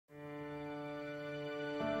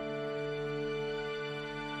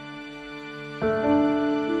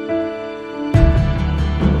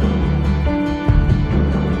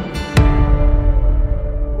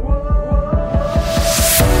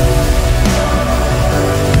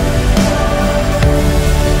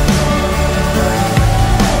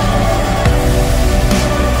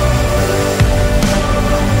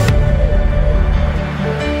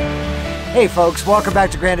Hey folks, welcome back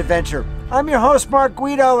to Grand Adventure. I'm your host Mark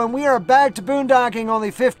Guido, and we are back to boondocking only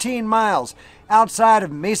 15 miles outside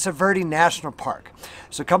of Mesa Verde National Park.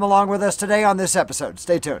 So come along with us today on this episode.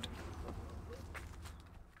 Stay tuned.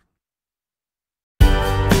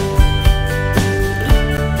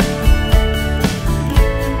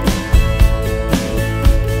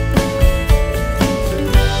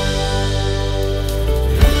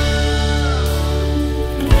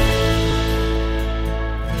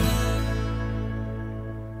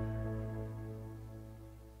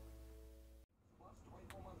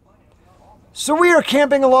 So we are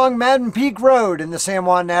camping along Madden Peak Road in the San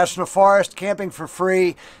Juan National Forest, camping for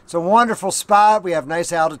free. It's a wonderful spot. We have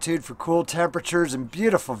nice altitude for cool temperatures and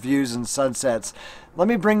beautiful views and sunsets. Let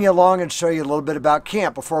me bring you along and show you a little bit about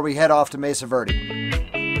camp before we head off to Mesa Verde.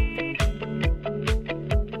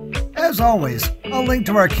 As always, I'll link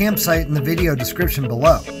to our campsite in the video description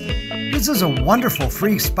below. This is a wonderful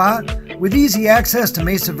free spot with easy access to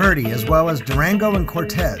Mesa Verde as well as Durango and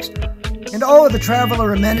Cortez, and all of the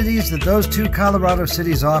traveler amenities that those two Colorado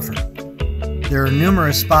cities offer. There are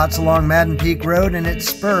numerous spots along Madden Peak Road and its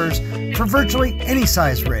spurs for virtually any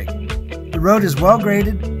size rig. The road is well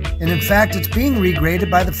graded, and in fact it's being regraded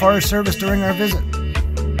by the Forest Service during our visit.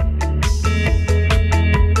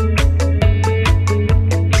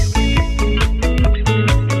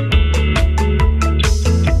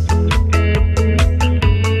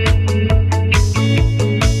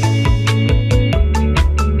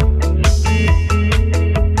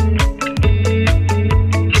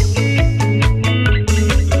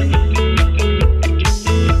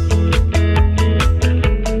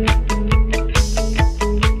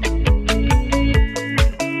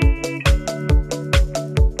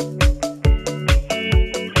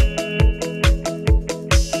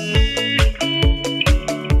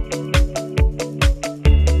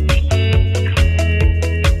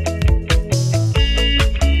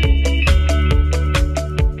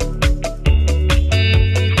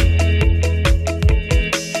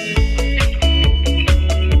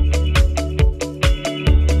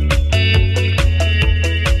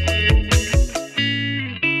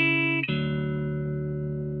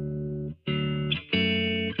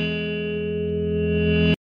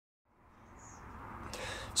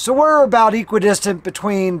 So we're about equidistant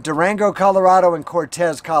between Durango, Colorado and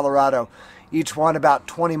Cortez, Colorado, each one about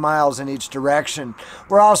 20 miles in each direction.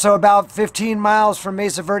 We're also about 15 miles from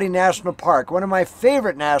Mesa Verde National Park, one of my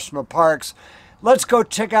favorite national parks. Let's go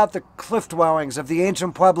check out the cliff dwellings of the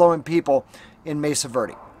ancient Puebloan people in Mesa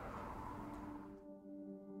Verde.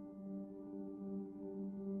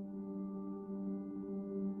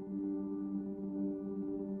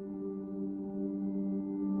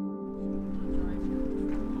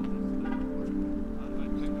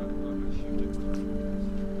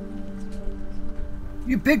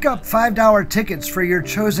 You pick up $5 tickets for your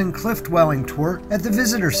chosen cliff dwelling tour at the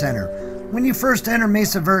visitor center when you first enter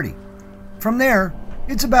Mesa Verde. From there,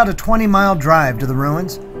 it's about a 20-mile drive to the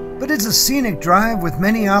ruins, but it's a scenic drive with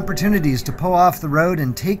many opportunities to pull off the road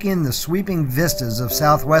and take in the sweeping vistas of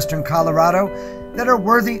southwestern Colorado that are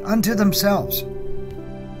worthy unto themselves.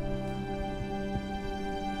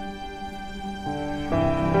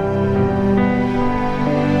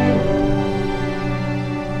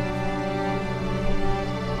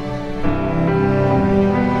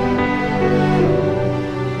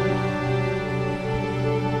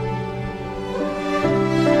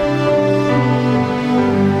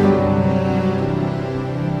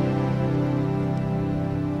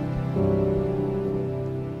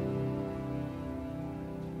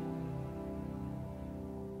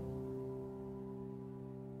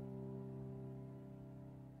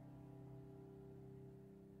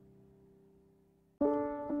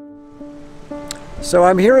 So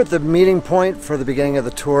I'm here at the meeting point for the beginning of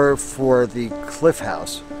the tour for the Cliff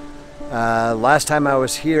House. Last time I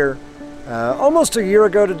was here, almost a year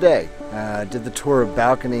ago today, did the tour of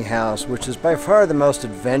Balcony House, which is by far the most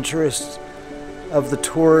adventurous of the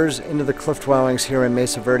tours into the cliff dwellings here in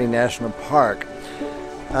Mesa Verde National Park.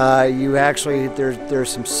 There's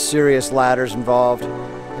some serious ladders involved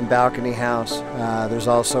in Balcony House. There's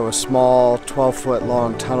also a small 12-foot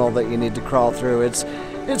long tunnel that you need to crawl through.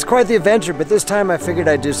 It's quite the adventure, but this time I figured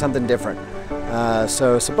I'd do something different.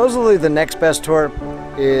 So supposedly the next best tour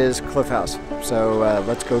is Cliff House. So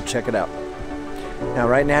let's go check it out. Now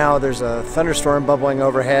right now there's a thunderstorm bubbling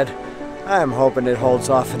overhead. I'm hoping it holds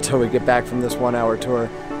off until we get back from this 1-hour tour.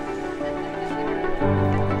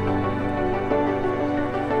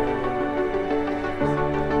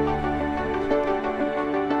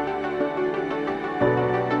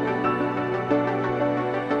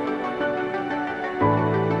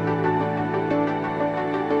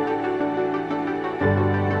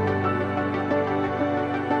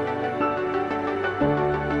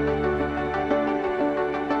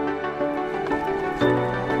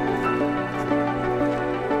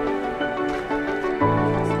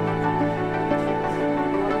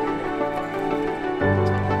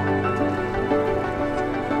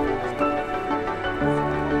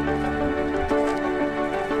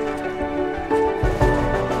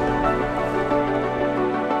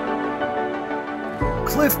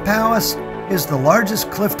 Palace is the largest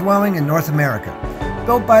cliff dwelling in North America,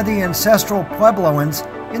 built by the ancestral Puebloans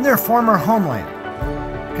in their former homeland.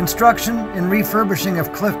 Construction and refurbishing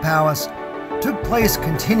of Cliff Palace took place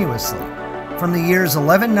continuously from the years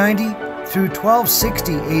 1190 through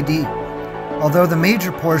 1260 AD, although the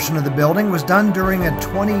major portion of the building was done during a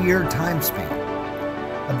 20-year time span.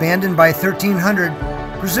 Abandoned by 1300,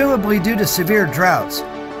 presumably due to severe droughts,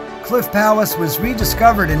 Cliff Palace was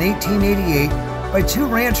rediscovered in 1888 by two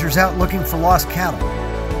ranchers out looking for lost cattle.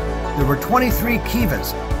 There were 23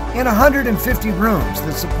 kivas and 150 rooms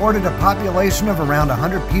that supported a population of around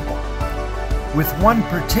 100 people. With one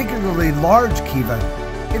particularly large kiva,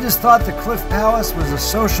 it is thought the Cliff Palace was a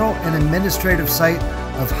social and administrative site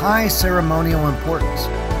of high ceremonial importance.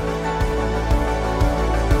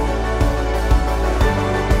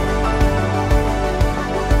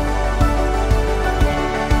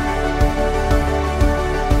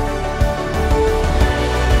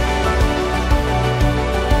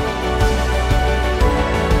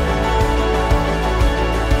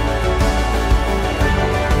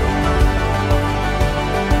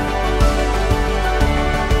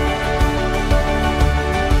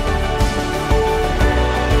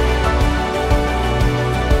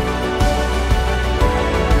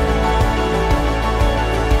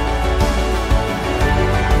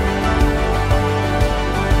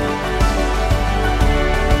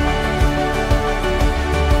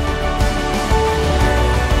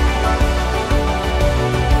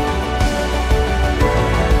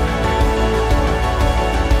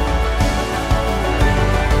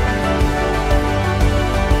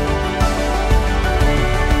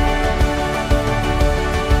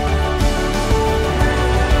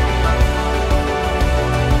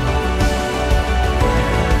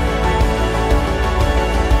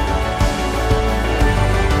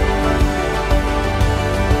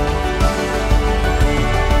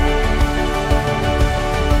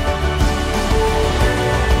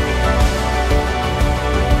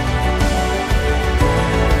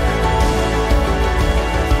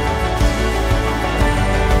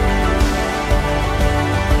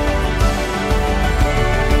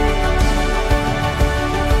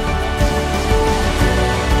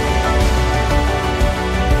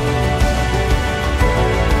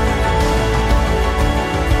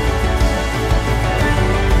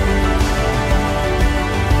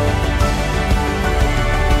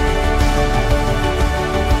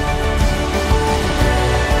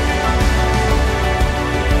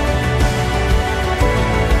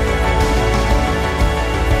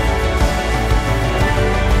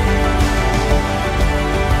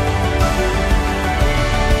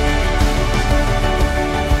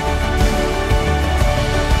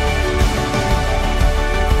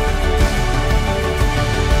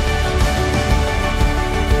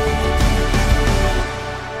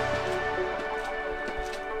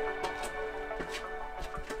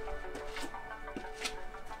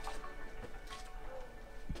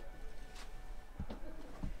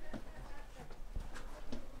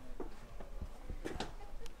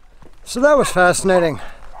 So that was fascinating.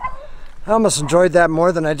 I almost enjoyed that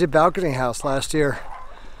more than I did Balcony House last year.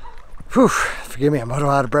 Whew, forgive me, I'm a little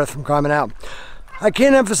out of breath from climbing out. I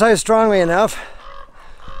can't emphasize strongly enough,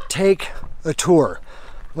 take a tour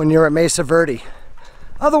when you're at Mesa Verde.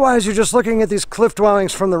 Otherwise, you're just looking at these cliff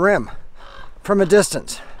dwellings from the rim, from a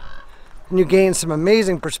distance, and you gain some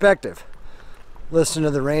amazing perspective. Listen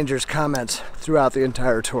to the rangers' comments throughout the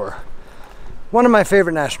entire tour. One of my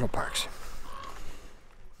favorite national parks.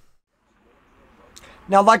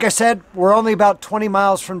 Now, like I said, we're only about 20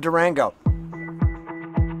 miles from Durango.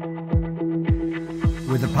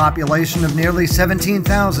 With a population of nearly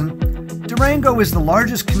 17,000, Durango is the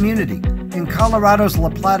largest community in Colorado's La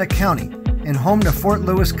Plata County and home to Fort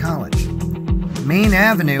Lewis College. Main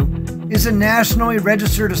Avenue is a nationally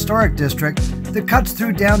registered historic district that cuts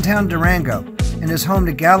through downtown Durango and is home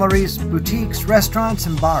to galleries, boutiques, restaurants,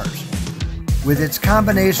 and bars. With its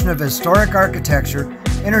combination of historic architecture,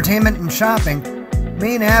 entertainment, and shopping,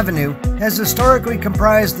 Main Avenue has historically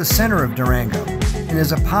comprised the center of Durango and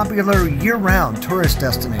is a popular year-round tourist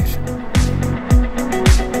destination.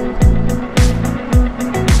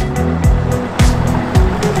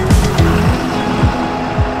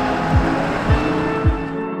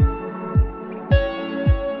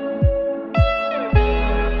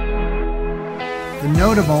 The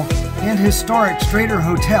notable and historic Strater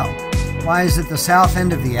Hotel lies at the south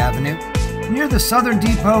end of the avenue, near the southern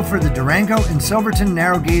depot for the Durango and Silverton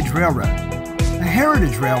Narrow Gauge Railroad, a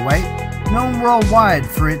heritage railway known worldwide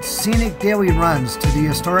for its scenic daily runs to the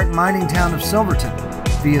historic mining town of Silverton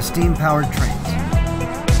via steam-powered trains.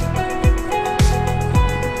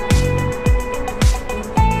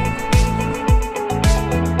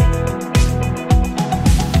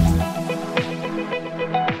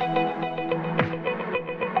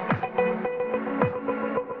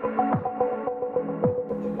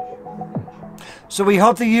 So we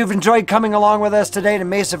hope that you've enjoyed coming along with us today to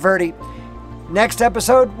Mesa Verde. Next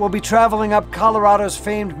episode, we'll be traveling up Colorado's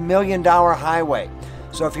famed $1 Million Highway.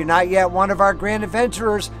 So if you're not yet one of our grand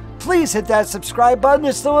adventurers, please hit that subscribe button.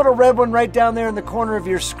 It's the little red one right down there in the corner of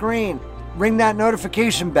your screen. Ring that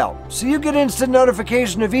notification bell so you get instant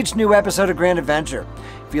notification of each new episode of Grand Adventure.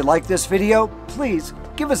 If you like this video, please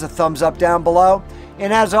give us a thumbs up down below.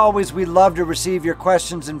 And as always, we'd love to receive your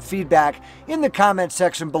questions and feedback in the comment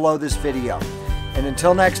section below this video. And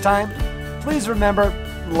until next time, please remember,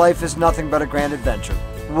 life is nothing but a grand adventure.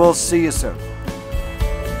 We'll see you soon.